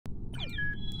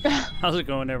How's it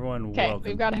going, everyone? Okay, Welcome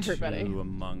we've got everybody. to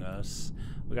Among Us.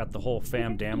 We got the whole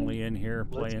fam damily in here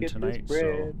playing tonight,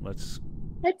 so let's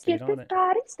get on this it.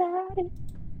 party started.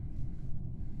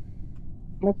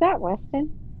 Was that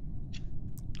Weston?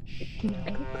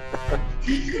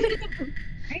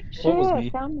 What was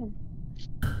me?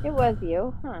 It was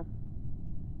you, huh?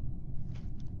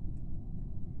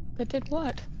 That did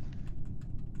what?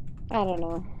 I don't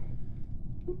know.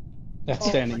 That's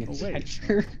standing in wait.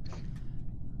 center.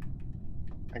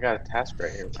 I got a task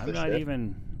right here. I'm not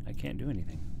even. I can't do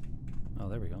anything. Oh,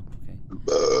 there we go.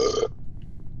 Okay.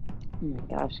 Oh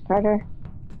my gosh, Carter.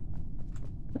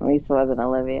 At least it wasn't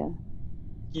Olivia.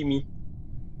 Gimme.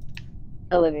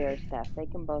 Olivia or Steph, they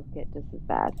can both get just as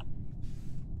bad.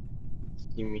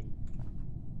 Gimme.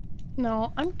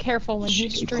 No, I'm careful when he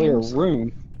She can clear a streams.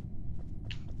 room.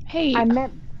 Hey, I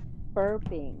meant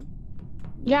burping.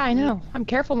 yeah, I know. I'm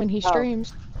careful when he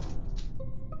streams. Oh,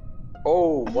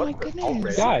 Oh what my the? goodness.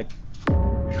 Already? Died.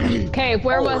 Okay,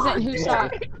 where was it and who saw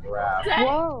it? Crap.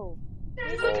 Whoa!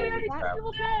 Holy crap.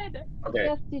 Okay,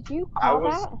 Jess, did you I call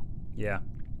was- that? Yeah.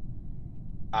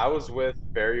 I was with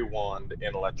Barry Wand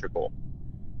in electrical.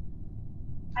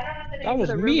 That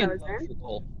was me in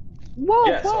electrical. Whoa,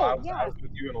 Yeah, whoa, so I was yeah.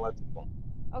 with you in electrical.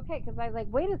 Okay, because I was like,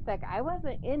 wait a sec, I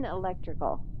wasn't in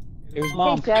electrical. It was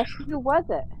mom. Hey, Jess, who was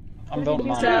it? I'm voting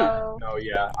mom. So, No,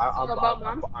 yeah, I'm So both vote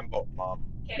mom? I'm both mom.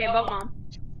 Okay, vote mom.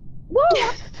 woo!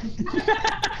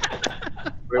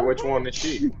 Wait, which one is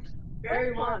she?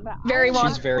 Very one. But Very I one.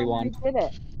 was She's very the one one. who did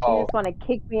it. You Oh, just want to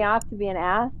kick me off to be an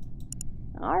ass?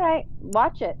 All right,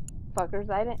 watch it, fuckers.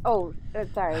 I didn't. Oh,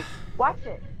 sorry. Watch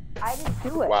it. I didn't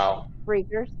do it. wow.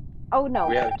 Freakers. Oh no.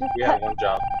 We had just one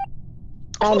job.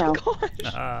 I know.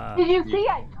 Ah. Did you see?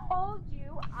 I told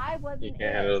you I wasn't. You can't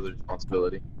in handle it. the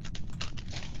responsibility.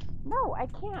 No, I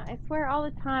can't. I swear all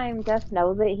the time. Jess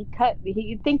knows it.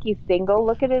 You think he's single?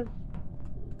 Look at his.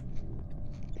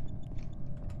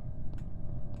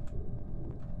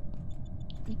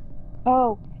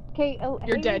 Oh, okay.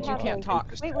 You're dead, you can't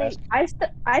talk. Wait. I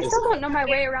still don't know my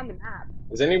way around the map.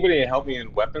 Does anybody help me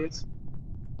in weapons?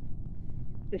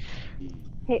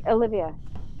 Hey, Olivia.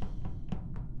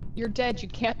 You're dead, you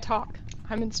can't talk.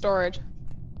 I'm in storage.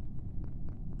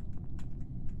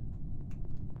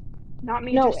 Not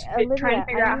me No, just Olivia, trying to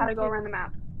figure I out how need to go to- around the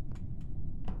map.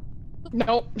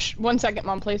 Nope. 1 second,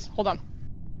 Mom, please. Hold on.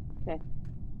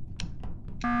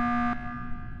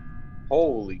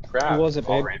 Holy crap! Who was it, babe?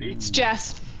 Already? It's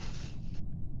Jess.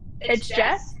 It's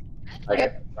Jess?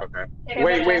 Okay. Okay,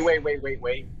 Wait. Wait,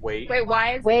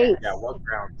 why is Wait. it Yeah, what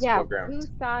grounds? Yeah, What grounds?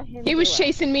 who saw him? He was do it?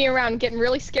 chasing me around, getting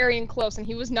really scary and close, and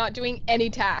he was not doing any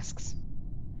tasks.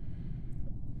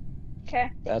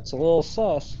 Okay, That's a little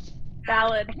sus.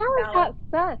 valid. How is that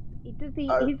sus? Does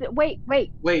he? He's wait.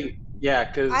 Wait, yeah,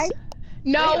 because I-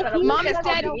 No, Wait, but Mom is Olivia's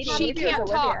dead. not She voting. can't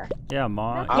Olivia. talk. Yeah,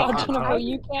 Ma. No, you I- can I- talk. I-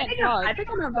 you I can't think talk. I'm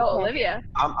gonna vote Olivia.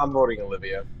 I'm voting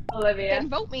Olivia. Olivia. Then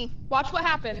vote me. Watch what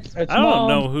happens. It's I don't mom.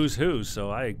 know who's who,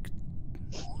 so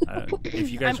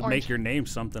if you guys I'm make orange. your name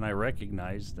something I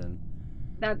recognize, then.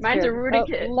 That's Mine's a true. Rudy Oh,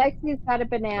 kid. Lexi's got a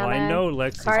banana. Well, I know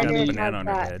Lexi's got Carter a has banana on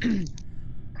her that. head.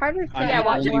 Carter I'm Yeah, the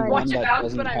watch only it- one watch it that bounce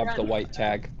doesn't when I have run. the white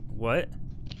tag. What?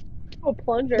 Oh,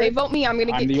 plunger. They vote me, I'm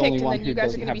gonna I'm get the kicked, only and one then who you guys are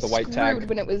doesn't gonna be have the white screwed tag.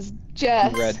 when it was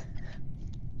Jess. Red.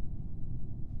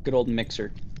 Good old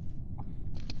mixer.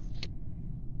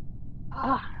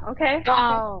 Okay.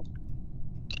 Oh,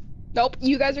 Nope,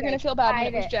 you guys are gonna feel bad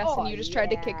when it was Fight it. Jess, and Oh, you just tried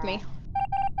to kick me.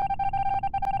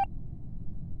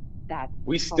 that's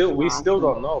We still awesome.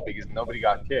 don't know because nobody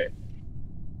got kicked.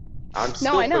 I'm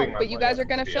still No, I know, putting my but you money guys on are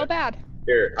gonna Olivia. feel bad.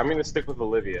 Here, I'm gonna stick with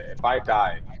Olivia. If I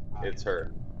die, it's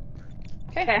her.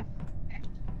 Okay.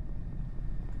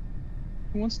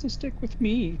 Who wants to stick with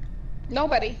me?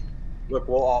 Nobody. Look,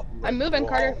 we'll all. I'm moving,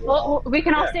 Carter. Well, we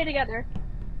can all Yeah. stay together.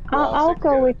 We'll all I'll stick go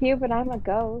together. with you, but I'm a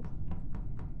ghost.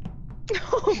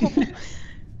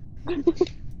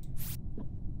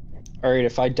 Alright,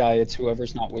 if I die, it's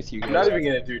whoever's not with you I'm guys. not even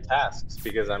gonna do tasks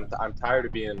because I'm tired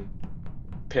of being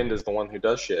pinned as the one who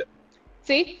does shit.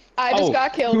 See? I just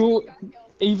got killed. Who,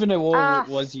 even if Ah. it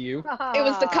was you. It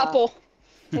was the couple.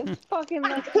 It's fucking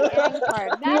like the end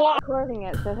part. That's recording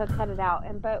it, so he'll cut it out.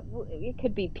 But it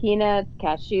could be peanuts,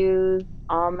 cashews,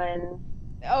 almonds,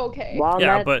 Okay. walnuts.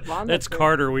 Yeah, but walnuts that's are-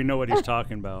 Carter. We know what he's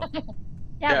talking about.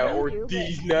 Yeah, or we do,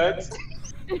 these nuts.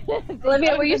 but-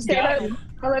 Olivia, will you Just stay go. with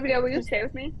Olivia, will you stay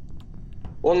with me?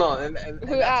 Well, no, and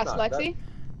Who that's asked, not- Lexi?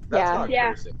 That's Yeah. not Yeah.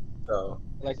 cursing. So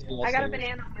I got a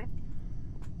banana on my.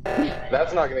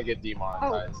 that's not gonna get Oh,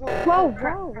 demonetized.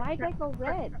 whoa! Why did I go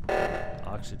red?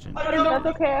 Oxygen. That's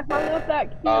okay. I hung up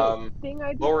that cute thing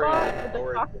I just Lori, bought with the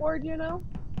Lori. chalkboard, you know?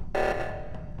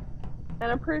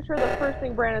 And I'm pretty sure the first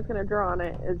thing Brandon's gonna draw on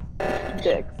it is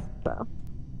dicks. So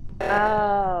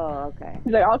Oh, okay.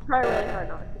 he's like, I'll try really hard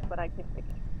not to, but I can't make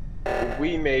it.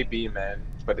 We may be men,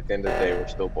 but at the end of the day, we're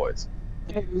still boys.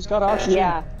 Hey, who's got oxygen?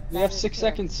 Yeah. We have 6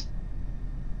 seconds.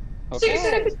 Okay.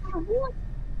 Okay.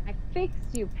 I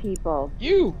fixed you people.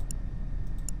 You!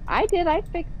 I did. I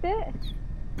fixed it.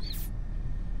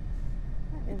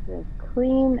 What is this?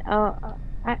 Clean.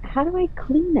 How do I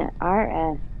clean it?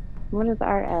 RS. What is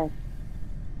RS?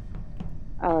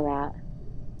 Oh, that.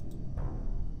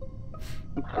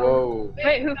 Whoa.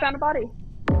 Wait, who found a body?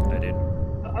 I did.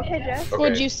 Okay, Jeff.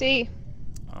 What'd you see?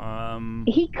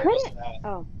 He couldn't.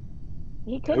 Oh.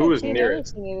 He couldn't Who was see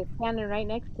nearest? anything. He was standing right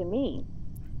next to me.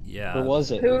 Yeah. Who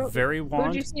was it? Very Who'd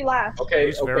wand. you see last? Okay,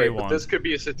 Who's okay, very but one? this could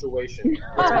be a situation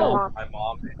Oh. where my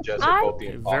mom and Jess are both the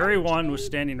imposters. Very one was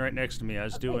standing right next to me. I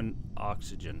was doing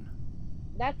oxygen.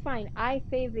 That's fine. I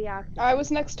saved the oxygen. I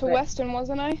was next to But- Weston,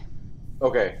 wasn't I?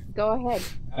 Okay, Go ahead.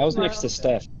 I was next to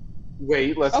Steph.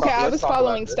 wait, let's Okay, talk, I let's was talk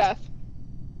following about this. Steph.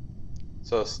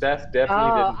 So Steph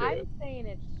definitely Oh, didn't do I'm it. saying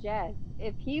it's Jess.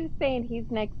 If he's saying he's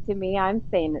next to me, I'm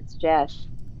saying it's Jess.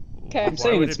 Okay. I'm Why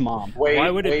saying would it's it- Mom. Wait, Why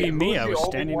would it wait, be me? who's I the was only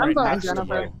standing one right voting next to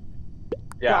Jennifer. you.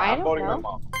 Yeah, Well, I I'm don't voting my know.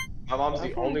 mom. My mom's the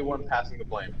Okay. only one passing the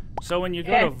blame. So when you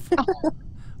go Okay. to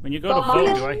when you go to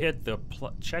vote, do I hit the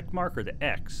check mark or the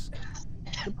X?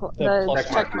 The plus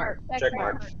Check mark. Check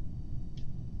mark.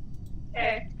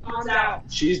 Okay, mom's out.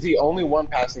 She's the only one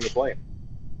passing the blame.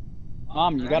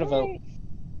 Mom, you gotta vote.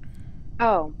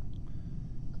 Oh.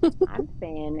 I'm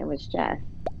saying it was Jess.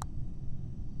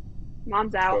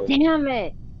 Mom's out. Damn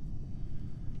it.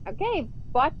 Okay,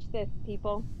 watch this,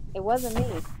 people. It wasn't me.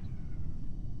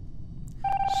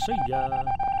 See ya.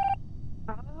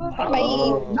 Bye.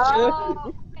 Oh,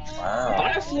 Wow.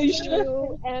 Bye,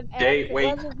 Felicia. and Jay, it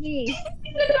wait. wasn't me.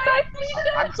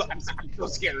 I'm so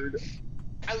scared.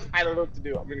 I don't know what to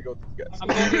do. I'm gonna go with you guys. I'm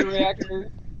in the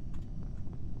reactor.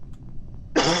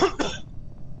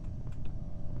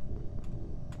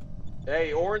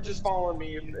 Hey, orange is following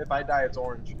me. If I die, it's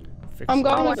orange. Fix I'm it.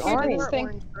 going Oh, up it's here to orange. this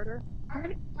thing.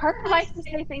 Parker likes to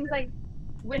say things like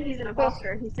when he's an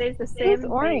imposter. He says the same Who's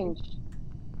thing. orange?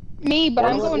 Me, but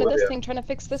I'm Where's going to this Olivia? thing trying to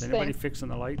fix Is this anybody thing. fixing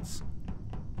the lights?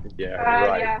 Yeah,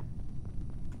 right. Yeah.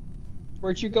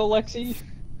 Where'd you go, Lexi?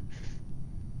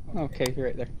 Okay, you're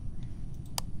right there.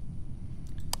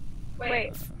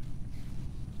 Wait.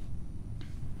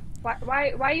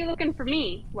 Why are you looking for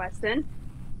me, Weston?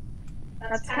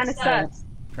 That's kind of sus.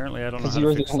 Apparently, I don't know Because how you to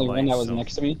were the fix the only one that lights. was So.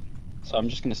 next to me. So I'm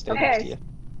just gonna stay Okay. next to you.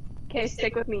 Okay,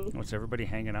 stick with me. What's everybody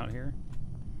hanging out here?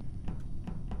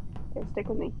 Okay, stick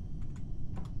with me.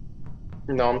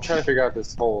 No, I'm trying to figure out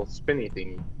this whole spinny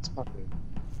thingy. It's fucking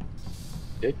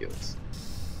ridiculous.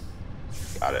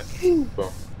 Got it. Boom.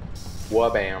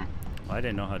 Wha-bam. Well, I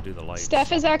didn't know how to do the lights.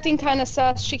 Steph is acting kind of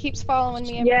sus. She keeps following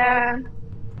me. Yeah.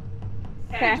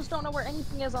 I Okay. just don't know where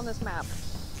anything is on this map.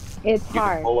 It's can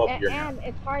hard. pull up And, your and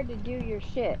it's hard to do your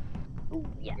shit.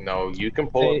 No, you can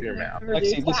pull Hey, up your map.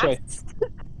 Lexi, this way.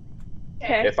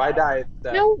 Okay. If I die,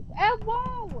 that, No,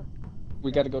 whoa!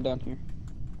 We gotta go down here.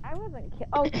 I wasn't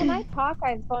Oh, can I talk?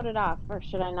 I voted off, or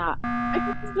should I not?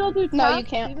 I can still do No, you tasks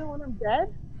can't. even when I'm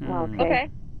dead. Hmm. Okay.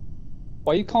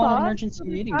 Why are you calling an Thoughts? emergency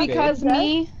meeting, babe? Because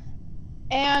me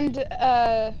and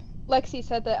Lexi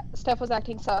said that Steph was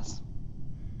acting sus.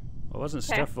 Well, wasn't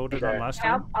Okay. Steph voted Okay. on last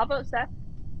time? I'll vote Steph.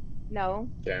 No,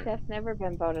 Okay. Steph's never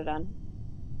been voted on.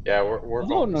 Yeah, we're I'm voting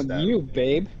voting on Steph. you,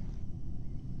 babe.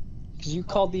 Because you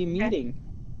called the meeting.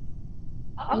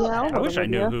 I'll vote Yeah. Steph. I wish I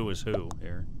knew Olivia. who was who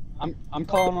here. I'm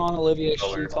calling on Olivia. She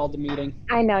Color. called the meeting.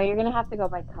 I know, you're gonna have to go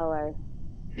by color.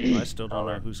 I still don't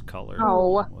know whose color. Oh.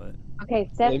 What? Okay,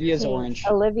 Steph's Olivia's pink, orange.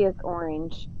 Olivia's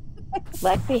orange.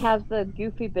 Lexi has the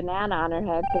goofy banana on her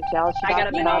head because she I got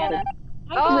a talked about banana.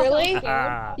 Oh, really?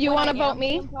 Ah. You want to vote the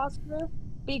me? imposter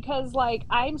because like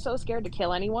I'm so scared to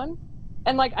kill anyone,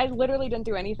 and like I literally didn't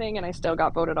do anything, and I still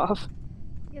got voted off.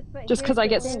 Yes, but Just 'cause here's I the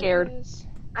get thing. scared.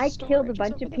 I killed a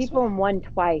bunch of people and won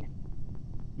twice.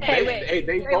 Hey, wait.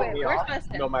 They Wait, vote wait, me where's off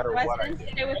Weston? no matter what I Weston,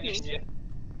 do. stay with me.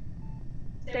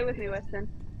 Stay with me, Weston.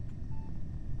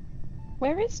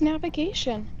 Where is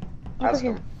navigation? Over Ask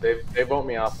here. them. They vote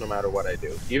me off no matter what I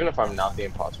do. Even if I'm not the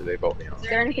imposter, they vote me off. Is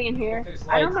there anything in here?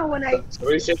 I don't know when I.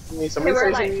 Somebody say to me. Somebody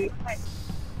Hey, say we're to me.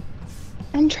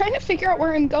 I'm trying to figure out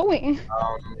where I'm going.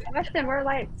 Weston, where are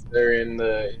lights? They're in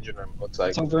the engine room. Looks like.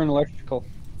 It's over in electrical.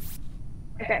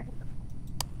 Okay.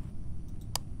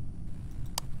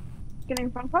 Getting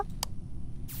phone call?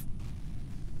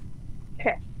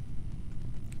 Okay.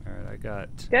 All right, I got.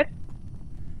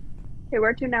 Okay,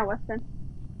 where to now, Weston?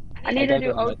 I need to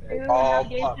do O2, Oh, fuck.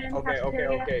 navigation, Okay.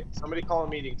 cafeteria. Somebody call a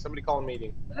meeting. Somebody call a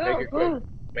meeting. Ooh, Make it quick. ooh.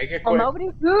 Make it Well, quick.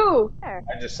 nobody's there.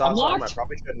 I just saw I'm something I locked.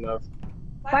 probably shouldn't have.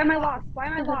 Why am I locked? Why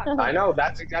am I locked? I know,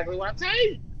 that's exactly what I'm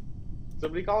saying!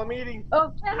 Somebody call a meeting.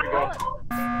 Oh, There you go.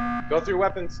 Go through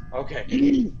weapons.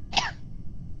 Okay.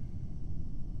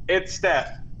 It's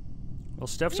Steph. Well,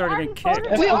 Steph's We already been already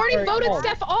kicked. We That's already very voted cool.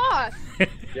 Steph off.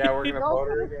 Yeah, we're gonna Go vote for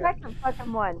her the again. second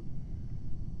fucking one.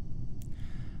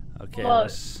 Okay, Well,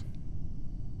 let's.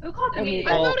 Who called the I mean, meeting?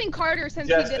 I'm Well, voting Carter since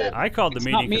Jess he did it. I called the It's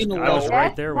not meeting me because to I was vote.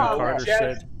 right there when Jess Carter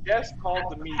said. Jess called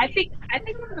the meeting. I think I'm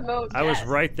gonna vote. I was Jess.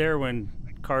 right there when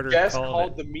Carter Jess called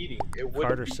called it. the meeting. It wouldn't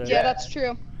Carter be said- Yeah, Jess. that's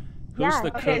true. Who's Yeah,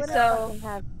 the Okay, cook?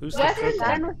 so Who's the Weston's cook?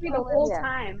 been with me the whole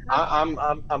time.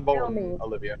 I'm voting me.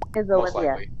 Olivia. Is Most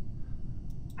Olivia. likely.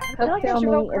 I feel like I Tell should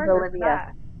me vote is Carter for Olivia.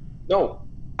 that. No,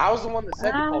 I was the one that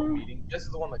said to call the Um, meeting. Jess is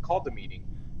the one that called the meeting.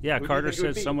 Yeah, Who do you Carter think it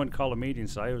would said be? someone call a meeting,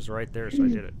 so I was right there, so I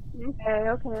did it.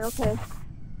 Okay.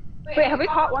 Wait, have we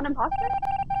caught one imposter?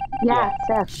 Yeah,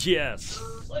 Steph. Yes.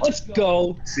 Let's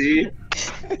go. See?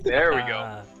 There we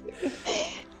go.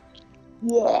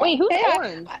 Wait, who's Hey,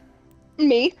 orange?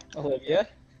 Me. Olivia.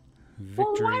 Well,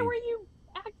 Victory. why were you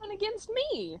acting against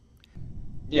me?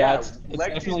 Yeah, Yeah, it's Lexi's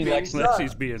definitely being Lexi.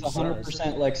 Lexi's being It's sus.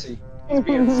 100% Lexi. He's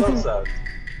being so sus.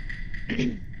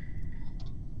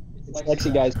 It's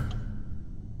Lexi, guys.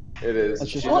 It is.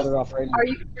 Let's just She- shut her off right now. Are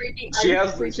you freaking? She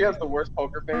has the worst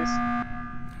poker face.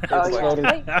 Oh, It's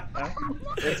yeah.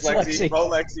 It's Lexi. Lexi.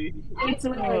 Vote Lexi. It's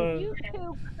me. You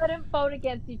two couldn't vote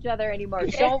against each other anymore.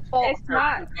 It's- Don't vote. it's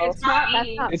not- for it's not That's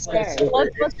me. not It's fair. Lexi.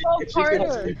 Let's vote If she can-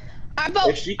 Carter. I'm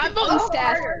If she I'm can- voting Oh,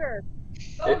 Steph. Carter.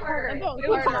 Vote Carter. I'm voting It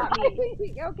was Carter. not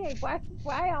me. Okay,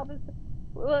 why all this?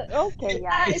 Well, okay,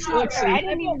 yeah. It's not fair. I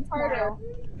didn't even Carter.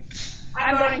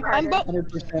 I'm voting Carter. I'm voting.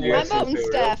 100% You I'm guys can voting do it.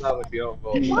 Steph. It'll tell if you don't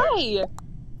vote. Why?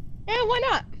 Yeah, why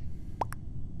not?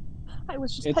 I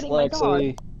was just It's petting my dog.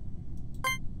 Lexi.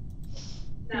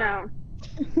 No.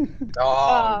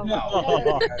 Oh,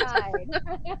 no.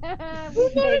 no.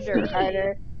 We named her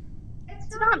Carter.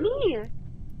 It's not me.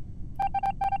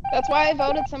 That's why I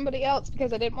voted somebody else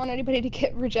because I didn't want anybody to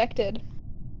get rejected.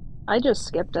 I just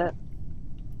skipped it.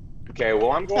 Okay,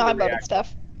 well, I'm going No, I to voted react.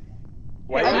 Steph.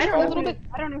 Why I'm is a little bit.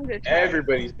 I don't know who to trust.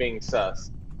 everybody's being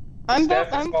sus? I'm Steph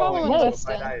is I'm following me, so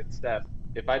Weston. If I die, it's Steph.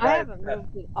 If I I die, it's haven't Steph.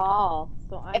 moved at all,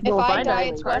 so I'm. If Well, I I die,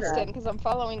 died it's Carter. Weston because I'm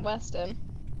following Weston.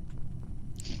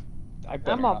 I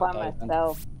better I'm all not by die then.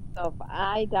 myself. So if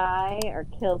I die or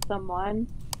kill someone,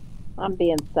 I'm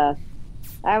being sus.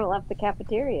 I haven't left the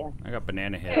cafeteria. I got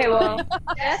banana head. Okay, well,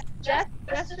 Jess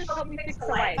just helped me fix the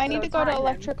light. I so need to it's go to not him.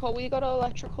 electrical. Will you go to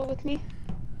electrical with me?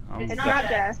 It's not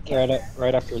Jess.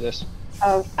 Right after this.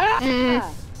 Oh,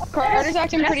 Carter's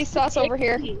acting pretty sus over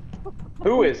here.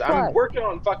 Who is? I'm What? working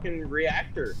on fucking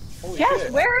reactor. Holy Jess,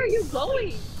 shit. where are you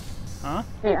going? Huh?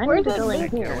 Hey, I Where's need to the go in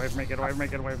link? Get here. away from me, get away from me,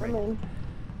 get away from me. I mean,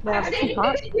 I'm it's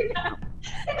hot.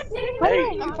 Hey,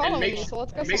 I'm and following make, you, so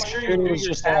let's go make somewhere. sure you do It's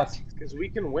your just tasks, because we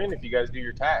can win if you guys do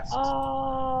your tasks.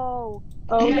 Oh,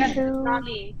 Jess, it's two not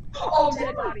me. Oh,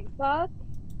 dead body. sus.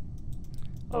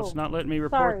 Oh, it's Oh, not letting me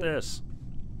report sorry. this.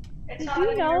 It's Did not you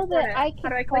letting me know report that it. I How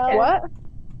can do I click tell it? what?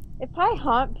 If I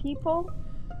haunt people,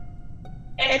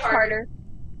 It's Carter.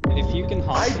 If you can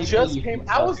haunt I people, just you came. can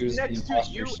I tell was who's the next to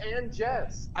you imposters. and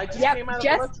Jess. I just Yep, came out of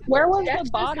Jess, electrical. Where was Jess the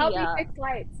just body helped me at? fix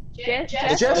lights. Jess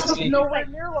Jess Lexi. was nowhere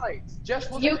near lights. Jess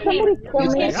was You in came, any-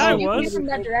 kill me. Yeah, I you was. came from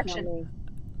that direction. me.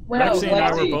 Lexi and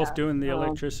I were Lexi. both doing the No.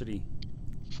 electricity.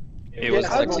 It was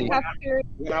Yes, Lexi. when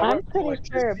I I'm went to pretty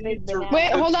electricity sure Big to- Banana-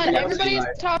 Wait, hold on. to- Everybody's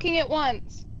talking at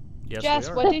once. Yes, Jess,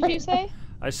 we are. what did you say?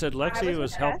 I said Lexi was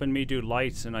was with helping me do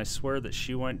lights, and I swear that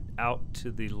she went out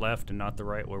to the left and not the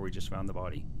right where we just found the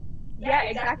body. Yeah,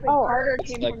 exactly. Oh, Carter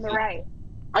it's came from the Lexi. right.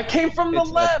 I came from the It's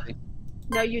left. Lexi.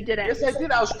 No, you didn't. Yes, I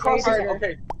did. I was crossing. Carter.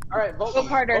 Okay. All right. Vote Go me.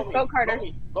 Carter. Vote me. Go Carter. Vote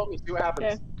me. Vote me. See what happens.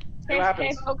 Okay. See Okay, what okay,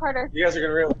 happens. go Carter. You guys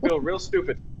are gonna feel real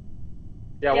stupid.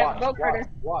 Yeah, Yeah, watch. vote Carter.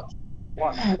 Watch.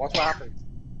 Watch what happens.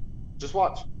 Just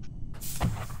watch.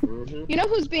 Mm-hmm. You know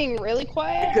who's being really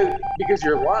quiet? Because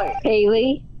you're lying.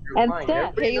 Haley. You're And lying. Steph.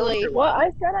 Everybody knows Haley. you're Well,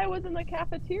 lying. I said I was in the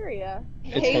cafeteria.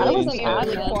 It's Haley's Haley wasn't being instead.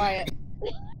 really admin. quiet.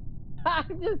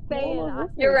 I'm just saying.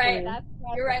 You're right. That's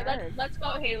what You're right. I heard. Let's go,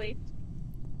 Haley.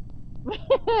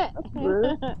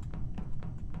 Rude.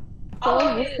 Oh, So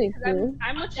Haley, listening 'cause to.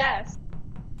 I'm with Jess.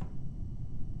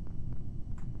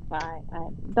 Fine.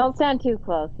 Don't stand too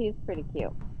close. He's pretty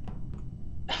cute.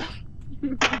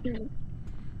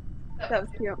 That was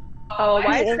cute. Oh,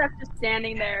 why is Steph just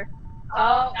standing there?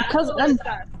 Oh, that's Because what I'm- it's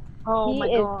us. Oh He my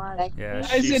is god. sexy. Yeah, Guys,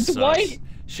 she's it's sus. white.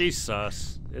 She's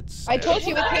sus. It's. I told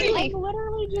you it's Haley. I'm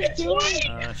literally just doing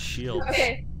Shields.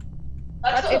 Okay.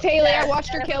 It's Haley. I watched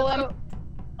her kill him.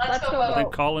 Let's go Well, then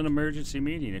vote. call an emergency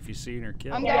meeting if you see her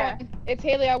killed. I'm Yeah. going. It's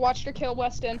Haley. I watched her kill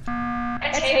Weston.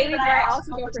 It's Haley, but I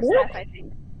also go for Steph, I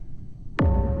think.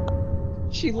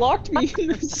 She locked me in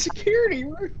the security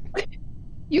room.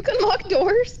 You can lock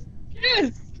doors?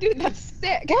 Yes. Dude, that's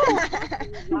sick.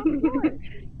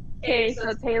 Okay, so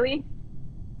it's Haley.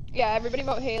 Yeah, everybody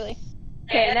vote Haley.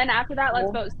 Okay, and then after that,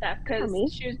 let's vote Steph, For me?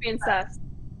 because she was being sus.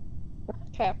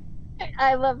 Okay.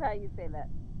 I love how you say that.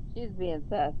 She's being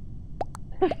sus.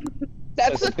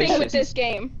 That's the thing with Suspicious. this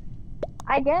game.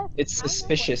 I guess. It's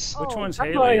suspicious. Which one's I'm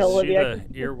Haley? calling Is she Olivia, the 'cause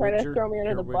she's trying to throw me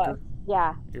under the bus.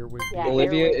 Yeah. Earwig. Yeah.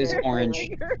 Olivia earwigger, is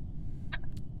orange.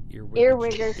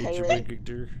 Earwigger, Haley. Earwig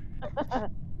dear.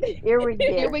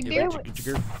 Earwig dear?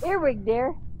 Earwig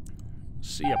dear.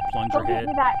 See a plunger Don't give head.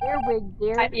 me that earwig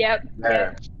dear. Yep.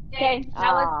 There. Okay,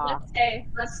 now Aw. let's stay.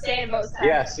 Let's stay and vote Steph.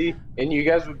 Yeah, see, and you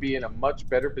guys would be in a much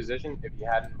better position if you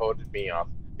hadn't voted me off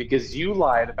because you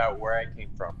lied about where I came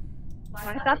from.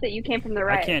 I thought that you came from the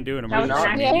right. I can't do an That was emergency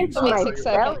not- Yeah, meeting. from like so- 6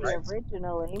 Belly seconds.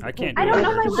 originally. I can't I do don't an know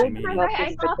my emergency left, meeting. my right.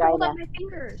 I saw Vagina. hold up my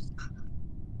fingers.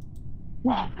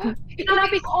 You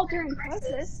cannot be called during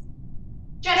crisis.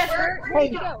 Jasper, where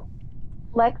did you go?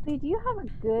 Lexi, do you have a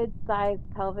good sized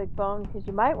pelvic bone? Because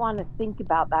you might want to think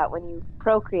about that when you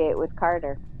procreate with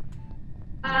Carter.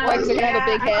 Why, 'cause they're gonna have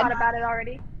a big I head? thought about it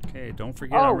already. Okay, don't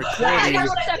forget Oh, I'm I recording. just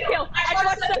watched Steph kill. I just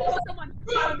watched Steph kill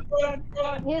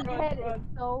someone. His head is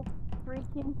so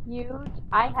freaking huge.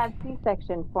 I had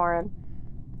C-section for him.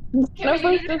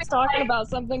 Nobody's just talking about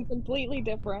something completely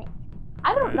different.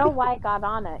 I don't know why I got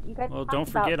on it. You guys. Well, talked don't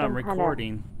about forget I'm some kind of-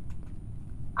 recording.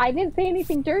 I didn't say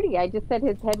anything dirty. I just said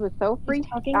his head was so freaking.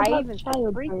 talking I about even said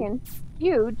childbirth. freaking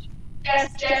huge.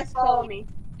 Just follow me.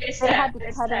 It's They had Steph. to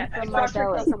It's cut him Steph. I from my watched her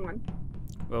kill belly. someone.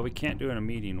 Well, we can't do it in a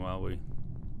meeting while we.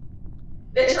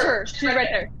 It's her. She's right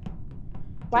there.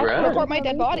 Why Right. couldn't Report my you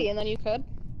dead do body and then you could.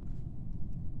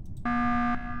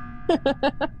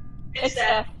 It's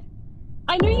Steph.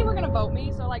 I knew you were gonna vote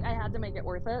me, so like I had to make it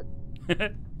worth it.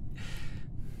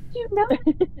 You know,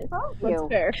 fuck That's you.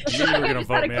 fair. I knew you were gonna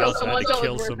vote me. I kill also had someone, to so it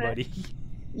kill was worth it. somebody.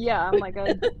 Yeah, I'm like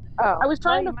I was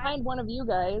trying to find one of you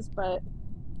guys, but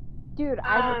Dude,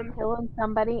 I was killing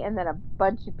somebody and then a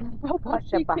bunch of people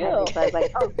pushed up behind me. So I was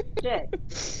like, oh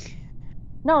shit.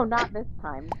 No, not this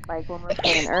time. Like when we were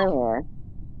playing earlier.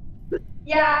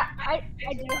 Yeah, I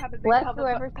do have a big Bless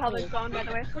whoever's pelvic sneezed. bone, by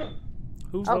the way.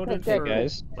 Who Okay, voted good. for Hey,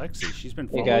 guys. Lexi? She's been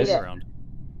Hey, following guys. me around.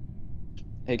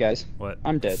 Hey guys, What?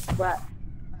 I'm dead. What?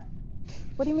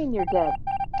 What do you mean you're dead?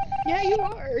 Yeah, you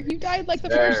are. You died like the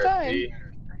first There, time. see?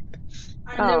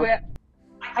 I knew it.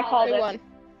 I called Who it. won?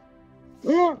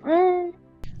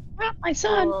 Not my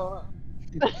son.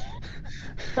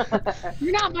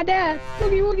 You're not my dad.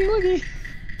 Woogie, woogie,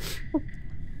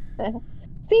 woogie.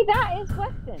 See, that is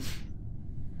Weston.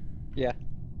 Yeah.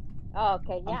 Oh,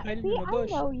 okay, yeah. hiding See, in the I bush.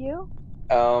 know you.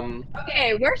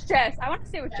 Okay, where's Jess? I want to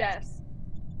stay with Jess.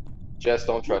 Jess,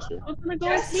 don't trust her.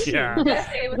 Jess, Yeah. Jess,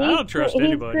 stay with I me. don't trust he's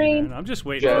anybody, green. man. I'm just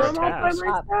waiting Jess. for a I'm all by task.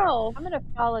 myself. I'm gonna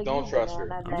follow Don't you, trust her.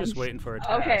 Banana, I'm then. just waiting for a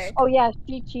task. Okay. Oh yeah,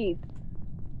 she cheats.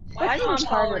 Why is Mom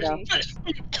Carter, following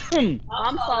me?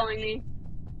 Mom's following me.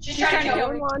 She's trying to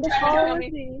kill me. want She's to trying to follow kill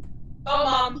me. Oh,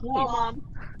 Mom. Oh, Mom.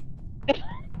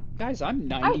 Guys, I'm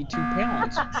 92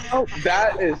 pounds.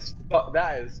 That is fucked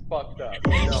up.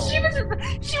 No,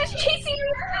 She was chasing me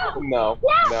around. no,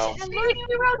 no. And Chasing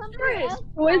me around first.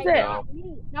 Who is it? No.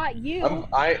 Not you.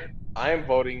 I am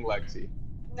voting Lexi.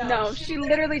 No, she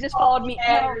literally just followed me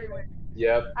everywhere.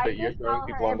 Yep, I but you're did throwing follow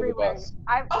people her under the everywhere. bus.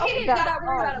 Okay, got- stop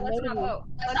worrying about it. Let's not maybe. vote.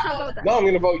 Let's not vote that. No, I'm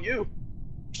gonna vote you.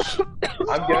 I'm gonna,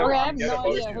 Okay, I I'm have gonna no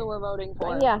vote idea you. who we're voting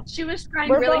for. Yeah. She was trying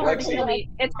We're really going hard to Lexi. kill me.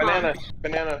 It's Mom. Banana,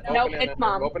 banana, no Nope, banana, it's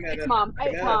Mom. no banana. It's Mom. I,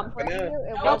 It's Mom. for you,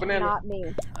 it No was banana. not me.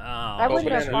 Oh, I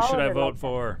wouldn't have who followed should I her vote like that.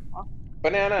 for?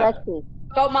 Banana, Lexi,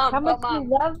 Vote Mom. how much Vote Mom. you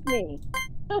love me?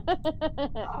 Oh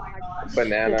my gosh.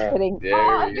 banana. Just kidding. There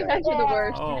Oh, you You go. guys are the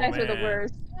worst. Oh, You guys are the man.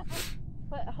 worst.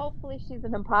 But hopefully she's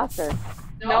an imposter.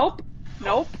 Nope.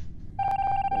 Nope.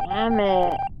 Damn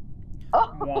it.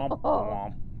 Womp, Oh. womp,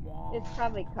 womp. It's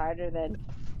probably Carter then.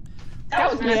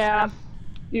 That was messed up.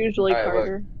 Usually Alright,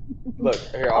 Carter. Look,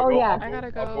 here, I'll Oh, go. yeah. I'll I gotta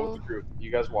I'll go go. with the group. You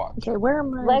guys watch. Okay, where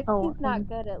am I? Lexi's not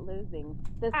good at losing.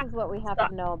 This is what we have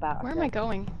to know about Where her. am I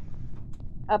going?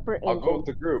 Upper I'll go with engine.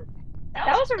 the group.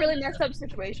 That was a really messed up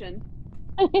situation.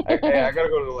 Hey, I gotta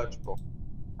go to the electrical.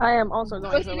 I am also I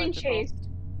going was to getting electrical. chased.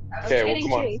 I was Okay, well, getting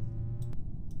come on. chased.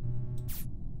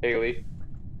 Haley,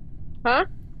 Hey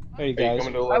are you guys.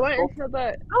 coming to the I went electrical? into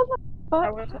the. Fuck.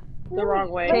 I went the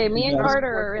wrong way. Okay, me and Yes. Carter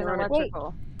are in Wait.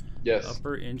 electrical. Yes.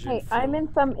 Upper engine. Hey, I'm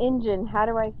in some engine. How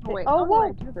do I? Oh, wait, oh, how do whoa.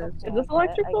 I do this? Is this I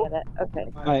electrical? get it.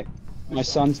 Okay. My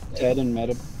son's dead in med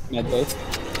bay.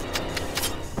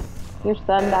 Your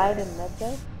son died in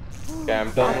medbay? Okay,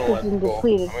 I'm done with Oxygen electrical.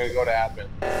 depleted. I'm gonna go to admin.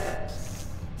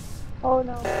 Oh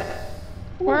no.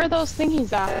 Where are those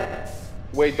thingies at?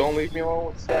 Wait, don't leave me alone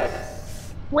with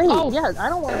Steph. Wait, Oh. yeah, I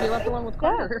don't want to be left alone with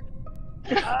Carter.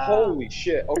 Holy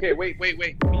shit. Okay, wait. Me,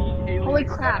 Haley, Holy and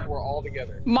crap. Steph were all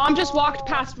together. Mom just walked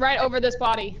past right over this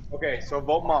body. Okay, so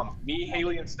vote Mom. Me,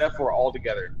 Haley, and Steph were all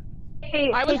together.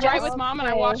 Hey, I was hey, right Jess. with Mom, and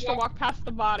I watched her walk past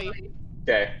the body.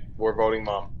 Okay, we're voting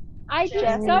Mom. I just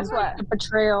Jess, saw guess what? A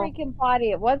betrayal. freaking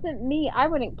body. It wasn't me. I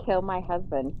wouldn't kill my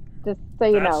husband. Just so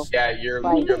you know. Yeah, you're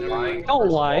Like- lying. Don't first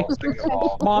of lie. all. Second of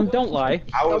all, Mom, don't lie.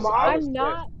 I was I'm with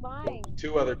not lying.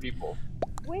 2 other people.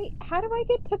 Wait, how do I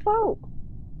get to vote?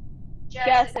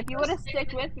 Jess, if you would have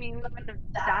sticked with me, we wouldn't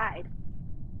have died.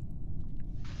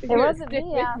 It wasn't me.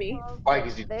 with me. asshole. Why?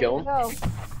 Because you There kill you him? go.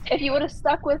 If you would have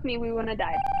stuck with me, we wouldn't have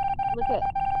died. Look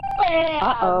at.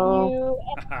 Uh-oh.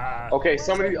 Okay,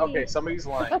 somebody's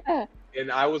lying.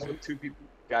 And I was with 2 people.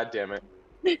 God damn it.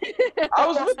 I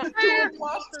was with the 2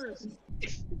 imposters.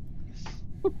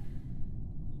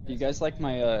 You guys like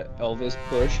my Elvis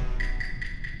push?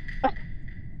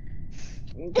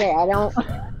 Okay, I don't.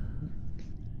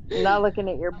 I'm not looking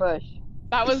at your bush.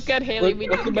 That was good, Haley. We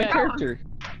Look did at my good. character.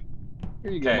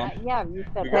 Here you go, Okay. Mom. Yeah, you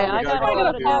said We that. got- I we gotta gotta go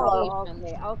go to do- Oh,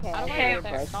 navigation. okay. I don't Okay. want to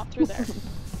go there. Not through there.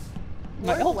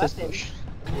 My Where's Elvis weapons? push.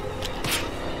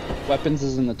 Weapons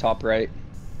is in the top right.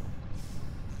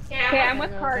 Okay, I'm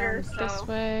with Go Carter, down This so.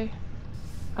 way.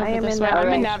 I Over am this in way. I'm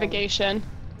in navigation. navigation.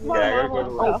 Yeah, I gotta go to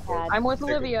Oh, left. God. I'm with Stick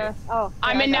with Olivia. Oh,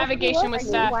 I'm yeah, in no. navigation with Are you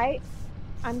Steph. white?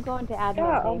 I'm going to admin.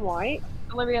 Yeah, babe. white.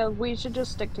 Olivia, we should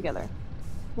just stick together.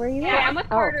 Where are you Yeah, at? I'm with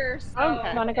Oh. Carter, so.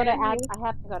 I want to go to ad. I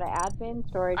have to go to admin,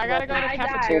 storage. I gotta go to weapons. I died.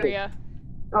 cafeteria.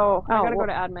 Oh, I gotta well-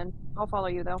 go to admin. I'll follow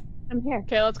you though. I'm here.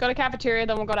 Okay, let's go to cafeteria,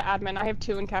 then we'll go to admin. I have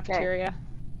 2 in cafeteria.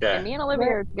 And Okay. me and Olivia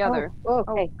are together. Oh,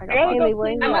 okay. I I got gotta Haley, go where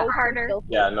clean. you I'm at? with Carter.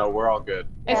 Yeah, no, we're all good.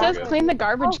 It We're says good. clean the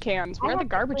garbage Oh, cans. I Where are the have to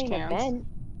garbage clean a cans? vent.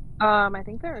 I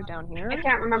think they're down here. I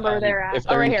can't remember where they're at. If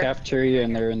they're right in here. cafeteria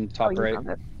and they're in the top Oh, you right. found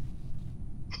it.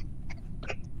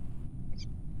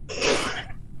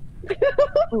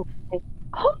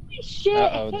 Holy shit!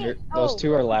 Uh-oh, Hey, those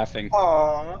 2 are laughing.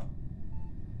 Aww.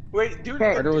 Wait, dude.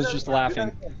 Okay. Carter was just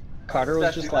laughing. Carter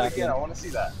was just laughing. I want to see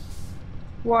that.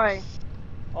 Why?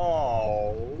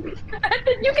 Oh.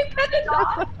 You can cut it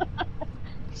off.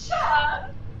 Shut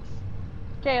up.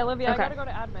 Okay, Olivia, Okay. I gotta go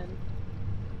to admin.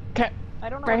 'Kay. I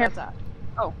don't know Right where here. that's at.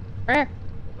 Right here.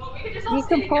 Well, we can just all You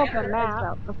stay can pull up together. a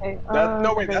map. Okay.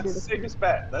 No, wait, I gotta that's do the this. safest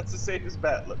bet. That's the safest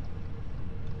bet. Look.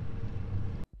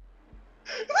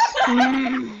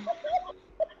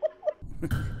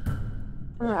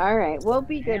 All right, we'll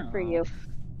be good for you.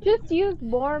 Just use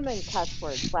Mormon cuss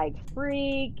words like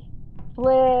freak,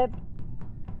 flip,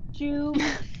 shoot,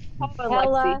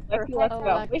 hella, or Lexi, let's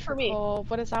go. Wait for me. Electrical-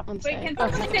 What does that one Wait, say? can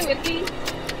someone stay with me?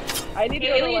 I need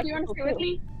Haley, do you want to stay with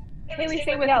me? Haley,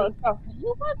 stay with me.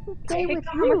 Who wants to stay Hey, with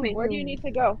come you? with me. Where do you need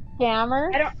to go?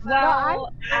 Scammer? I don't.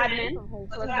 Well, admin.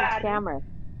 What's go a to admin. scammer?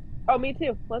 Oh, me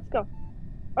too. Let's go.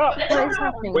 Oh, What is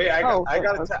happening? Wait, I Oh,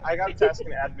 got a task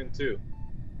in admin too.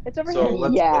 it's over So here.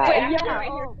 let's. Yeah. Wait, I'm Yeah. right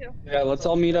here too. Yeah, let's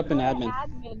all meet up in Go to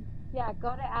admin. Yeah, go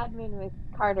to admin with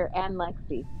Carter and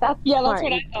Lexi. That's Yeah, that's smart.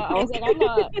 what I thought. I was like,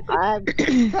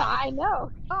 I'm not. I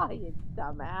know. Oh, you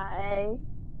dumbass.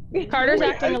 Carter's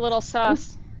Wait, acting I- a little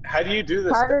sus. How do you do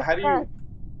this? Carter's How do you?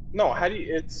 No, how do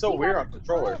you? It's so You weird gotta on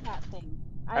controller. twirl that thing.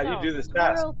 How I do you know. do this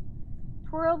task?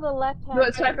 Twirl the left hand. Do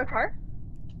it swipe a car?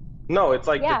 No, it's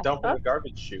like Yeah. the dump in the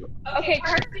garbage chute. Okay,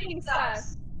 Carter's being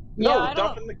sus. No, Yeah, I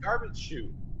dump don't- in the garbage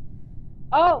chute.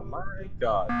 Oh, My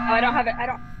God. Oh, I don't have it. I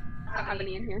don't have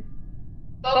any in here.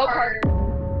 Go Carter.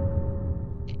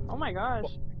 Oh my gosh.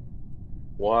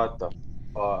 What the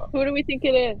fuck? Who do we think it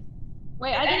is?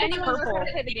 Wait, I think it's Anyone who's purple.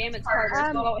 gonna play the game, it's Carter.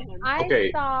 So go with him. I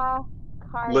Okay. saw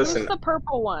Carter. Listen. Who's the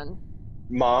purple one?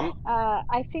 Mom,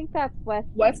 I think that's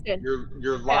Weston. Weston.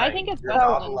 you're lying. I think it's you're not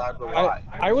Weston. allowed to lie.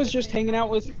 I was just hanging out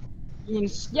with you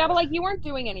and Yeah, but like you weren't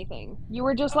doing anything. You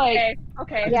were just like,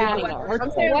 Okay. Okay. Yeah, so I know. Weston.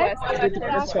 I'm saying Weston. Weston. I did the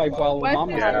card swipe while Weston Mom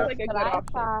was Yeah. sounds like a But good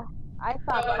I option.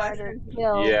 saw Carter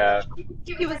kill. Yeah,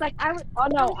 He was like, I was. Oh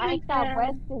no, I saw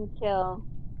Weston kill,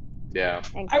 yeah.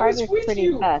 and I was Carter's with pretty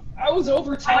you. fast. I was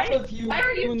over top of you Why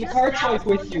are you doing the just card now swipe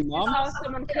with telling you, me Mom. saw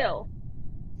someone kill?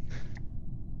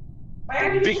 Why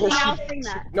are you Because just now she- saying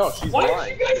that? No, she's Why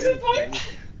lying. did you guys She didn't invite say me?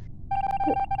 anything.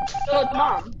 So it's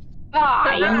mom.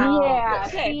 Ah, Yeah. yeah.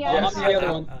 Okay. See, Yeah, I'm not the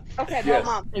other one. Okay, Yes.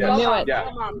 go mom. Yes. Go knew mom. it. Yeah.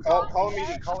 Go mom. Call a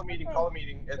meeting. Call a meeting. Call a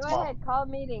meeting. It's Go Mom. ahead, call a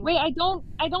meeting. wait, I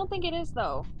don't think it is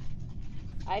though.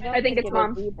 I don't I think it's it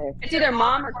Mom. is either. It's either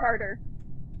mom or Carter.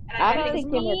 And I'm Because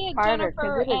thinking me, it's Carter, Jennifer,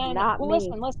 because it is and not well, me.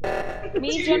 listen.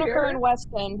 Me, Jennifer, and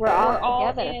Weston We're all were all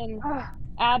together. in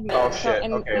admin. Oh, so, shit,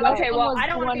 and okay. Weston Okay, well, was I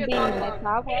don't the want to one be a being cop.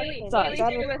 Stop Haley, Weston. Sorry. Haley, stay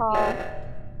Better with call. me.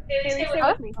 Haley, stay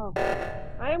with me. Oh.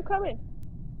 I am coming.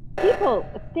 People,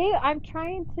 stay. I'm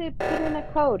trying to put in a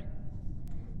code.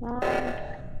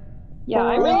 Yeah,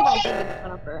 I really don't think it's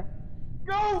Jennifer.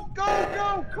 Go!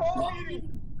 Call me!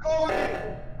 Call me!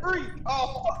 Hurry!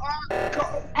 Oh,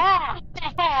 call.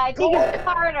 I think it's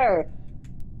Carter.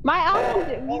 My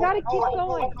oxygen. You gotta keep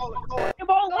going. Call it. It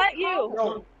won't let you.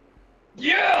 No.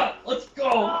 Yeah! Let's go!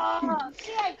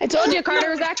 I told you Carter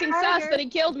was acting sus that he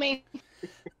killed me.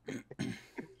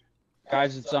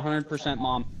 Guys, it's 100%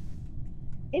 mom.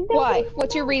 Why?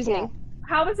 What's your reasoning?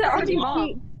 How is it already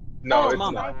mom? No, Oh, it's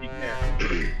Mom. not. He can't. He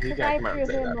Because can't I come out threw and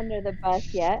say him that. under the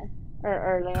bus yet, or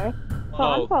earlier. So Oh.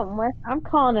 I'm voting West. I'm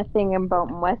calling a thing and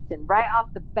voting Weston right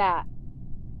off the bat.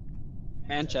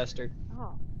 Manchester.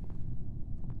 Oh.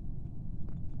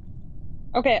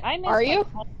 Okay, I missed. Are you?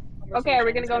 Okay, are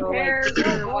we gonna go in pairs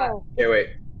or what? Okay, wait.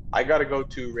 I gotta go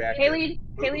to reactor. Haley,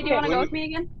 do you want to go with me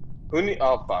again? Who need?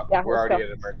 Oh fuck. Yeah, We're let's already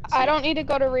go. at emergency. I don't need to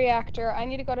go to reactor. I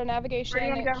need to go to navigation, Where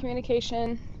do you wanna go?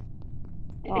 communication.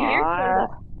 Aw.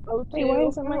 Wait, why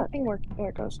isn't my thing working? There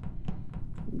it goes.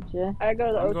 I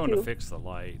go to I'm the going to O2. fix the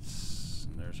lights.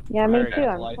 And there's a Yeah, me Okay. too.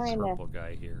 I'm Lights, trying to. purple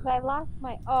guy here. I lost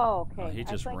my. Oh, okay. Oh, he I was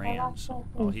just like, I ran. lost So,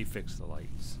 my oh, he fixed the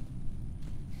lights.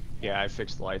 Yeah, I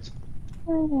fixed the lights.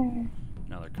 thing.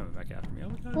 Now they're coming back after me. Oh,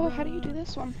 my God. Oh, how do you do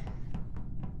this one?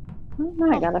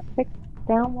 I gotta fix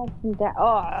downloads and that.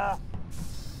 Oh.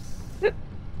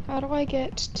 How do I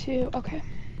get to? Okay.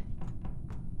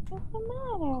 What's the matter?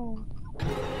 Oh.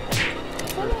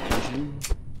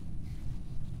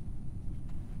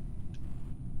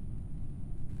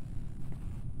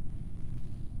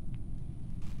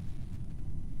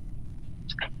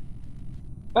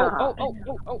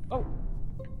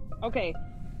 Okay.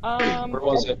 Where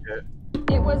was it?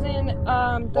 It was in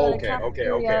the Okay.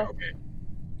 cafeteria.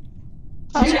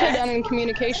 I'm still down in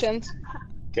communications.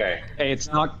 Okay. Hey, it's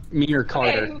not me or Okay,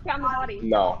 Carter. who found the body?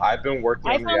 No, I've been working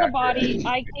I on found the reactor. body.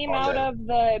 I came All out day. of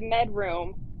the med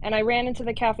room and I ran into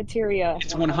the cafeteria.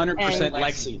 It's 100% And-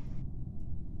 Lexi.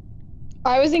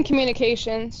 I was in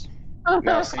communications.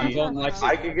 Now see, I'm voting Lexi.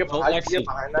 I could get Vote Lexi.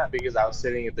 behind that because I was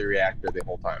sitting at the reactor the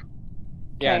whole time.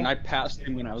 Yeah, Okay. and I passed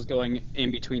him when I was going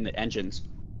in between the engines.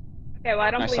 Okay, well,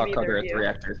 I don't And I saw believe Carter either at of the you.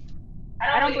 reactor.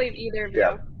 I don't believe either of you.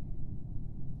 Yeah.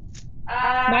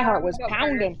 My heart was Go first.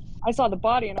 pounding. I saw the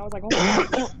body and I was like, oh my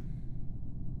God. What's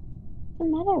the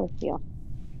matter with you?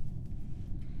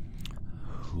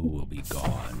 Who will be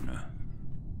gone?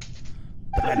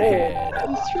 Redhead.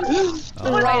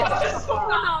 Right.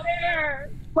 Oh,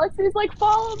 there. Lexi's like,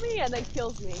 follow me, and then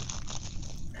kills me.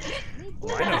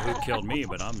 Well, I know who killed me,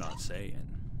 but I'm not saying.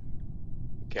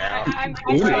 Okay. I'm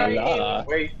Ooh sorry, la la.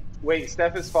 Haley. Wait.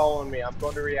 Steph is following me. I'm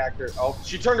going to reactor. Oh,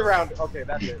 she turned around. Okay,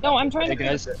 that's it. No, I'm trying Hey to.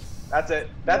 guys, That's it.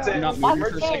 That's it. I'm not moving for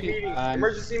a Emergency second. meeting. I'm-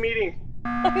 Emergency meeting.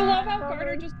 I love how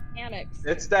Carter just panics.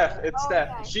 It's Steph. It's Oh, Steph.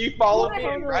 yeah. She followed me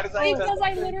and right as I said Because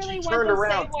I something, literally she went turned the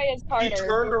around. same way as He Carter.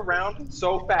 turned around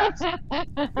so fast. No,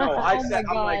 I Oh said,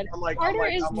 my God. Carter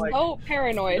is so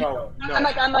paranoid. no. I'm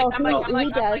like,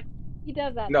 He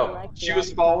does that. to No, Lexi she all was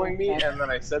the following me, time. and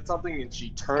then I said something, and she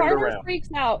turned Carter around. freaks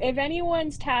out. If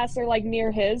anyone's tasks are like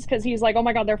near his, because he's like, oh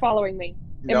my God, they're following me.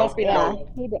 It must be Yeah, that.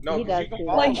 he, No, he 'cause does you can do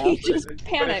follow Like, that. he But just if-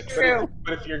 panics.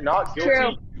 But if you're not guilty, True.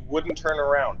 you wouldn't turn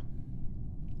around.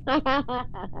 though.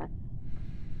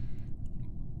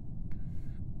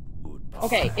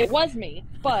 Okay, it was me,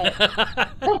 but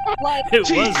like, It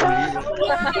was me.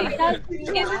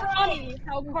 it's funny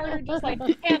how Carter just like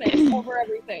panics over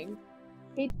everything.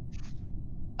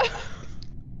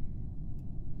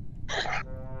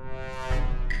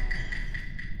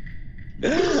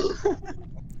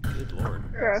 Good Lord.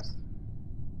 gross.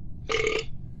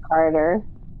 Carter.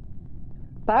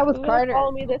 That was Who will Carter.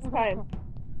 follow me this time?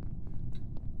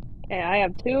 Okay, I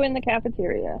have 2 in the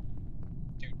cafeteria.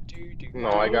 No,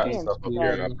 I got Yeah. stuff up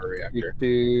here in upper reactor.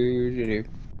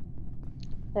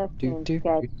 That seems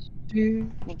sketch.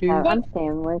 Okay, I'm staying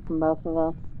away from both of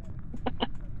those.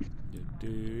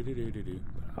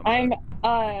 I'm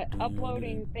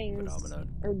uploading things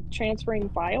or transferring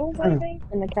files, I think,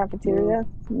 in the cafeteria.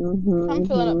 I'm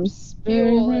filling up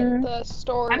fuel at the I'm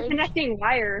storage. connecting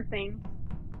wire thing.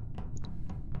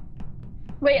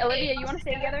 Wait, Olivia, you want to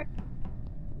stay together?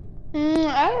 I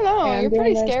don't know. Okay, I'm You're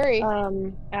pretty doing this, scary.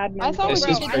 Admin. I thought we This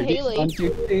were is to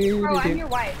Haley. Bro, I'm your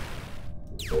wife.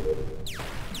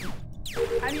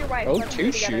 I'm your wife. Oh, Let's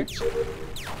 2 stay together. shoots.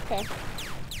 Okay.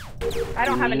 I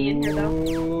don't have any in here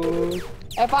though.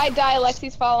 If I die,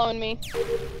 Lexi's following me.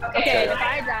 Okay, if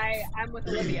I die, I'm with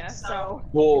Olivia. So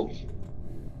Well,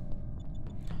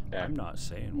 I'm not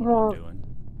saying what Well- I'm doing.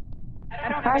 I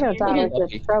don't have Carter's any.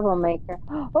 always a troublemaker.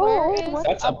 Where Oh, is what?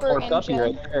 That's a upper poor puppy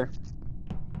engine? right there.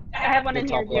 I have one The in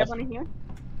here. top Do you have left. one in here?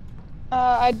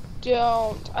 I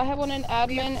don't. I have one in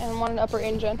admin and one in upper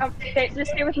engine. Oh,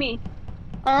 just stay with me.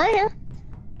 All right here.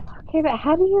 Okay, but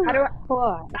how do you? How do I-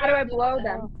 What? How do I blow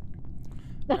them?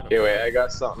 Okay, wait, I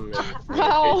got something in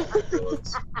Wow. communication.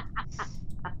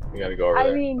 We gotta go over I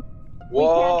there. mean,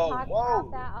 Whoa, we can't talk whoa.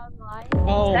 about that online.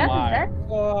 Oh That's- my.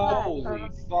 that's- Holy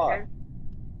fuck.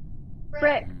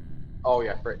 Frick. Oh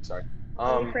yeah, frick, sorry.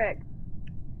 Frick.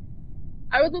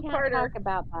 I was We with can't Carter. talk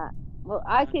about that. Well,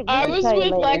 I can. I we can was tell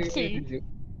you with later. Lexi.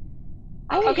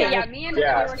 Okay, yeah, me and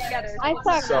Yeah. Olivia were together. I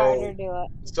saw So- Carter do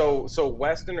it. So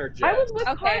Weston or Jet? I was with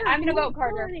Okay, Carter. I'm gonna You go didn't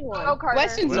Carter. kill anyone. Go Carter.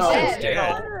 Weston's No. dead.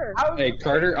 Carter. Hey,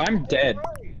 Carter, I'm dead.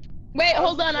 Wait,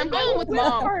 hold on. I'm going with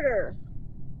mom. Carter.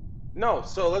 No,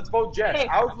 so let's vote Jet. Okay.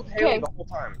 I was with Haley Okay. the whole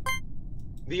time.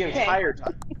 The entire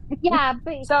time. Yeah,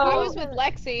 but So- I was with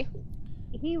Lexi.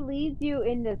 he leads you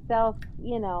into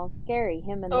scary.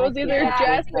 Him and It was Lexi. either Yeah.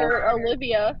 Jess or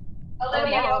Olivia.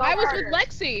 Olivia, go I was Carter. with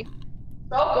Lexi.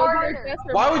 Go It was Carter. either Jess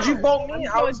or Why would you Mom. vote me?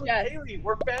 I'm I going was with Jess. Haley.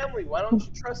 We're family. Why don't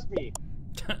you trust me?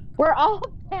 We're all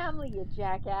family, you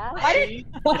jackass. See?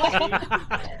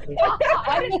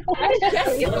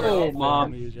 Oh,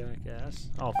 Mom. You jackass.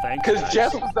 Oh, thanks. Because guys.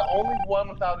 Jeff was the only one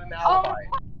without an alibi.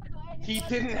 He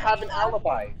didn't have an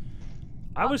alibi.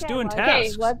 I was Okay, doing well,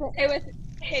 tasks.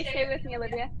 Stay with me,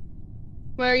 Olivia.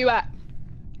 Where are you at?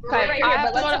 We're right here, I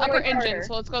have but to go let's to upper avoid engine, Carter.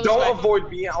 so let's go this way. Don't avoid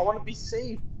me. I want to be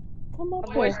safe. Come up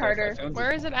Avoid here. Carter.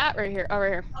 Where is it at? Right here. Oh,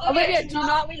 right here. Olivia, do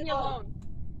not leave me alone.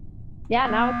 Yeah,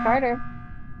 now it's Carter.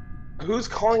 Who's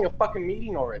calling a fucking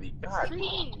meeting already? God.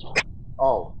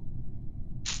 Oh.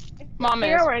 Mom is.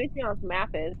 Figure out where anything on this map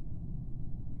is.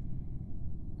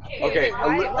 Okay.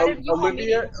 Why did you call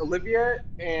me? Olivia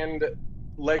and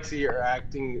Lexi are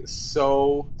acting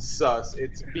so sus.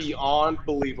 It's beyond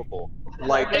believable.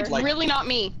 It's really not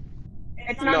me.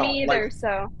 It's not No, me either, like-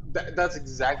 so. That's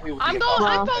exactly what I'm you going.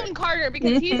 I'm Well- voting Carter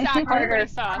because he's acting pretty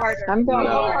sus. Carter. I'm going.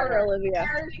 No. Carter, Olivia.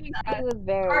 He was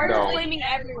very. Carter's No. blaming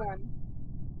everyone.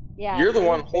 Yeah. You're the he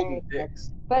one was holding very-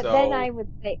 dicks. But so- then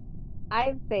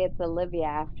I'd say it's Olivia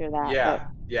after that. Yeah,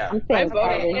 yeah. But I'm I saying voted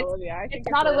Carter. for Olivia. I think It's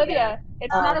not Olivia.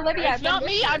 It's not Olivia. It's not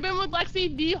me. I've been with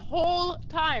Lexi the whole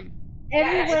time.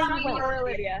 Yeah, it's Everywhere not you me went. or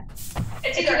Olivia.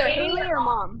 It's either Haley or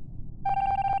Mom.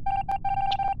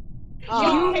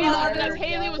 Oh, Haley, Carter. because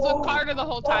Haley was with Carter the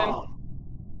whole time.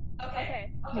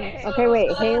 Okay. Okay, wait.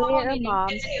 So Haley whole or meeting, Mom?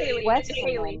 It's Haley. Weston. It's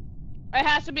Haley. It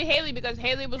has to be Haley because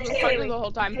Haley was with It's Carter Haley. the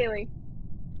whole time. It's Haley.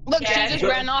 Look, Yeah. she just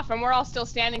ran off and we're all still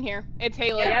standing here. It's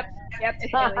Haley. Yep.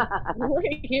 It's Haley.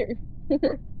 right here.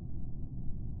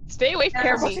 Stay away from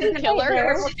Careful, me, she's gonna killer.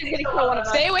 Careful, she's gonna kill one of us.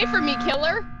 Stay away from me,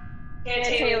 killer. It's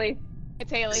Haley.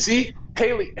 It's Haley. See,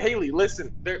 Haley,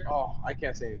 listen. There. Oh, I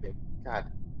can't say anything. God,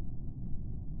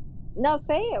 No,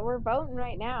 say it. We're voting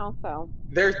right now, so.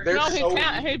 they're No, he so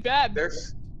can't. He's dead.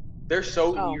 they're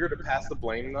so Oh. eager to pass the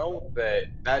blame though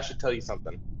that should tell you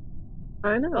something.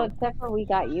 I Well, know. except for we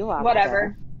got you off.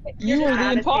 Whatever. You were the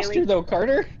It's imposter, Haley. though,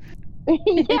 Carter. there.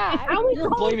 Yeah. I was You were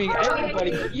blaming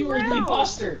everybody, but you were the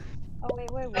imposter. Oh wait.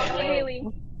 Go Haley.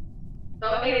 Go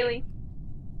Haley.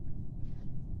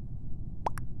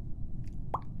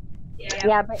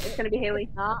 Yeah, but It's gonna be Haley.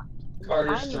 not.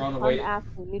 Carter's thrown away. I'm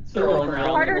asking you Thrown to. around.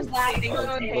 Carter's laughing.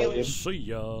 So it's Haley. See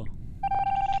ya.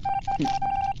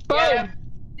 Boom.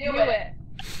 Do it.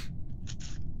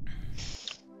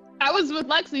 I was with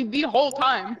Lexi the whole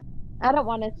time. I don't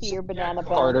want to see your banana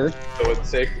bone. Carter. So it's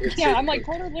safe. It's Yeah, safe I'm like, to-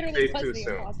 Carter literally safe was too the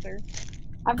soon. imposter.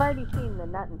 I've already seen the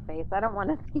nut and face. I don't want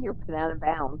to see your banana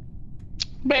bound.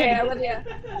 Okay, Babe, Olivia.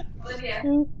 Olivia.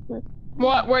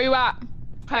 what? Where you at?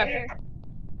 Right Okay. here.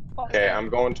 Okay, I'm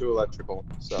going to electrical.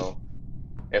 So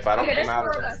if I don't Okay, come there's out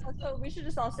four of of it, us. So we should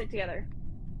just all stick together.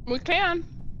 We can.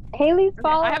 Haley's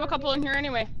following. I have a couple in here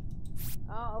anyway.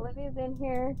 Oh, Olivia's in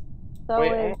here. So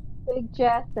Wait, is Big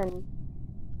Jess and.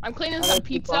 I'm cleaning Other some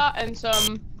people. pizza and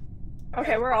some.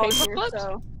 Okay, we're all Paper here, clips?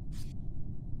 so.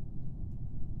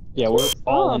 Yeah, we're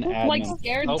all in I'm like admin.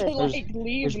 scared Oh, to there's- like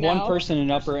leave There's now. one person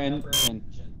in upper engine.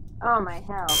 Oh my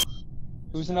hell.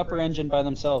 Who's in upper engine by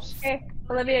themselves? Okay,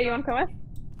 Olivia, you wanna come with?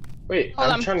 wait, Hold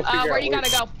I'm on. trying to figure Where out you where-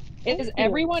 gotta go? Is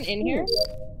everyone in here?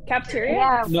 Cafeteria?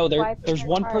 Yeah. No, why there's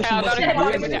one are- person I'll go that's to in the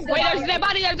bottom. blue. Wait, there's a dead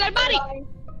body. There's a dead body.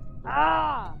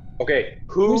 Ah. Okay,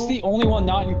 Who's the only one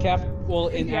not in in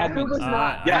Yeah, who admin? was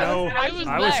not? Yeah. I know. I was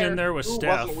I was there. in there with who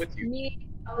Steph. wasn't with you? Me,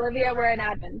 Olivia, we're in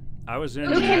admin. I was in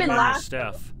Who came in admin with last?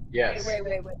 Steph. Yes. Wait.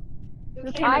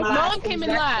 Who came I- in last? Mom came in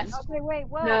last. Okay, wait,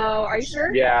 what? No, are you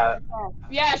sure? Yeah,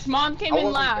 Yes, Mom came I in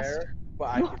wasn't last. there, but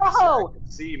I No.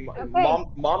 could see. Okay.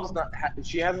 Mom's not.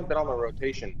 She hasn't been on the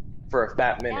rotation for a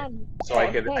fat minute, so I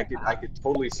could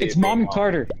totally see. It's it Mom being and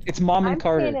Carter. It's Mom and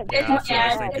Carter. Yeah, that's what I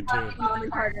was thinking too. Mom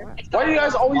and Carter. Why do you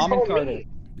guys always Mom and vote Carter. me?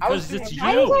 I was Because it's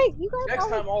thinking you. You guys next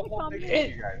time I'll always hold pick it on me.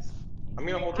 to you guys. I'm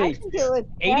gonna hold Okay, it. I think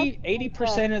it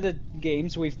was 80% of the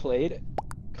games we've played,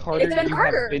 Carter, It's been you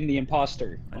Carter. have been the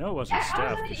imposter. I know it wasn't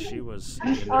Steph because she was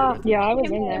in there with Yeah, I was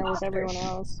in there with everyone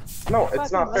else. No,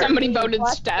 it's not fair. Somebody voted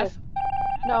Watch Steph. this.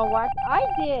 No, what? I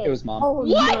did. It was Mom. Oh,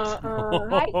 What?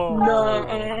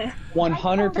 No.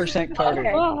 100% Carter.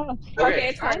 Okay,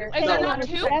 it's Carter. Is there not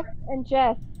two? Steph and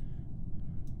Jess.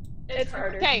 It's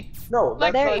Carter. Okay, No,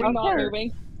 that's There not. you I'm not go.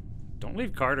 moving. Don't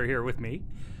leave Carter here with me.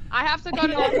 I have to go to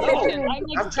No, deduction.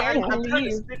 I'm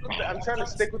trying to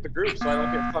stick with the group so I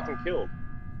don't get fucking killed.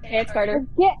 It's Carter.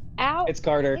 Get out. It's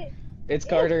Carter. It's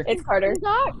Carter. It's Carter. It's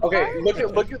not Okay, Carter.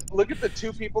 look at the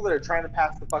two people that are trying to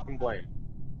pass the fucking blame.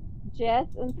 Jess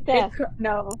and Steph.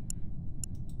 No.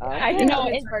 I Okay. think No,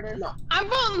 it's Carter. I'm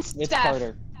voting It's Steph.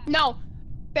 Carter. No,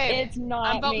 babe. It's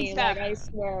not I'm voting me, Steph. like, I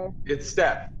swear. It's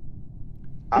Steph.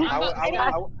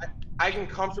 I can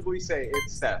comfortably say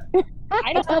it's Steph.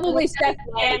 I don't Probably Steph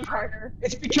and Carter.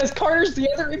 It's because Carter's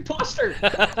the other imposter.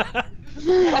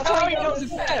 That's how he knows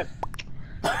it's Steph.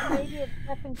 Maybe it's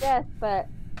Steph and Jess, but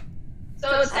So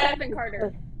it's Steph and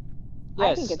Carter. I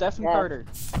Yes, think it's Steph and Jess. Carter.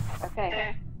 okay.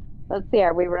 Okay. Let's see.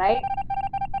 Are we right?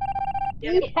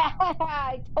 Yep. Yeah,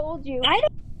 I told you. I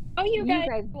don't know you You guys,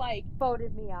 guys- like,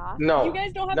 Voted me off. No. you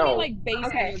guys don't have no. any, like, base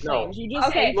Okay. in your No. claims. You just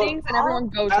Okay, say look, things and everyone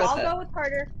goes with I'll it. go with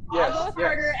Carter. Yes, I'll go with yes,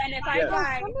 Carter, and if I yes.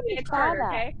 die, Somebody it's saw Carter, that.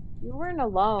 okay? You weren't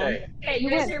alone. Okay. Hey, you You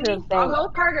guys went hear through me? a I'll thing. go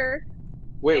with Carter.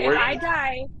 Wait, If I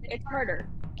die, it's Carter.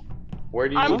 where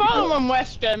do you? I'm following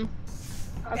Weston.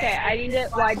 Okay, I need to.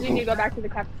 Well, I do need to go back to the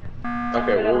cafeteria.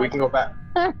 Okay, well we can go back.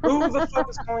 Who the fuck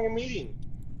is calling a meeting?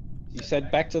 You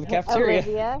said back to the cafeteria.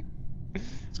 Olivia.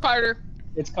 It's Carter.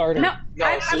 It's Carter. No, No,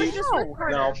 I see? was just with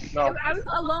Carter. No. I was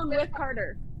alone with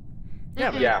Carter.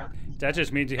 Yeah, but Yeah. that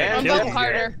just means you had And killed vote you.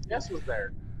 Carter. Jess was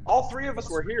there. All three of us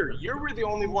were here. You were the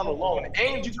only one alone,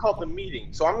 and you called the meeting.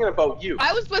 So I'm gonna vote you.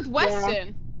 I was with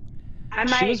Weston. I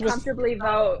She might was with- comfortably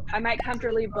vote. I might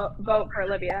comfortably vote for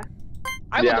Olivia.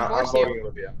 I will yeah, I'm divorce you. voting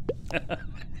Olivia.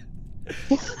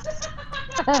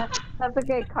 That's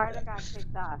okay. Carter got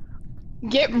kicked off.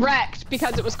 Get wrecked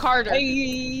because it was Carter. I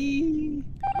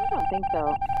don't think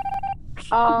so.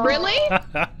 Oh. Really?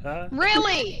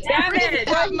 Really? Damn it!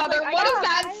 Grandmother, what does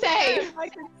that say?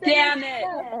 Damn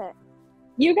it!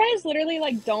 You guys literally,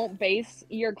 like, don't base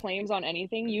your claims on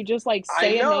anything. You just, like, I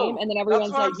say a know. name, and then That's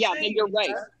everyone's what like, I'm yeah, saying, then you're right.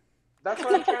 Lisa. That's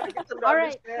what I'm trying to get them to All right,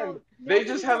 understand. so They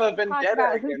just have a nobody talked vendetta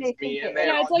about who they against me, think and it they're, is.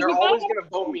 Yeah, it's like they're you gotta always have gonna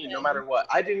vote me no something. matter what.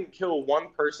 I didn't kill one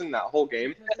person that whole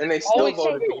game, and they still Always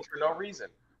voted say- me for no reason.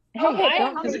 Hey, Okay,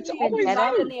 don't how do many it. always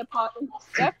Vendetta. in the apartment?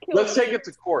 Steph killed Let's take me. it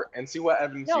to court and see what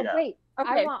evidence No, you have. wait. I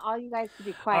Okay. want all you guys to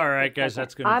be quiet. All for a right, guys, second.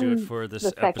 that's going to do it I'm for this the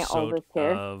second episode oldest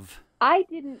here. of. I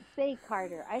didn't say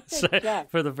Carter. I said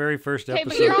Jeff. For the very first Okay,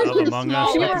 but episode you're of also Among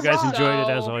Us. smaller, Hope you guys enjoyed it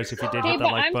as so- always. If you did, Okay, hit but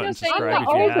that like I'm button, just saying, subscribe like, if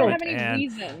you you don't have haven't, any and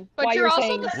reason But why you're you're also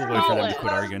saying the this. we'll wait for them to smallest.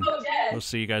 quit arguing. So dead. We'll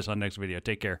see you guys on next video.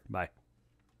 Take care. Bye.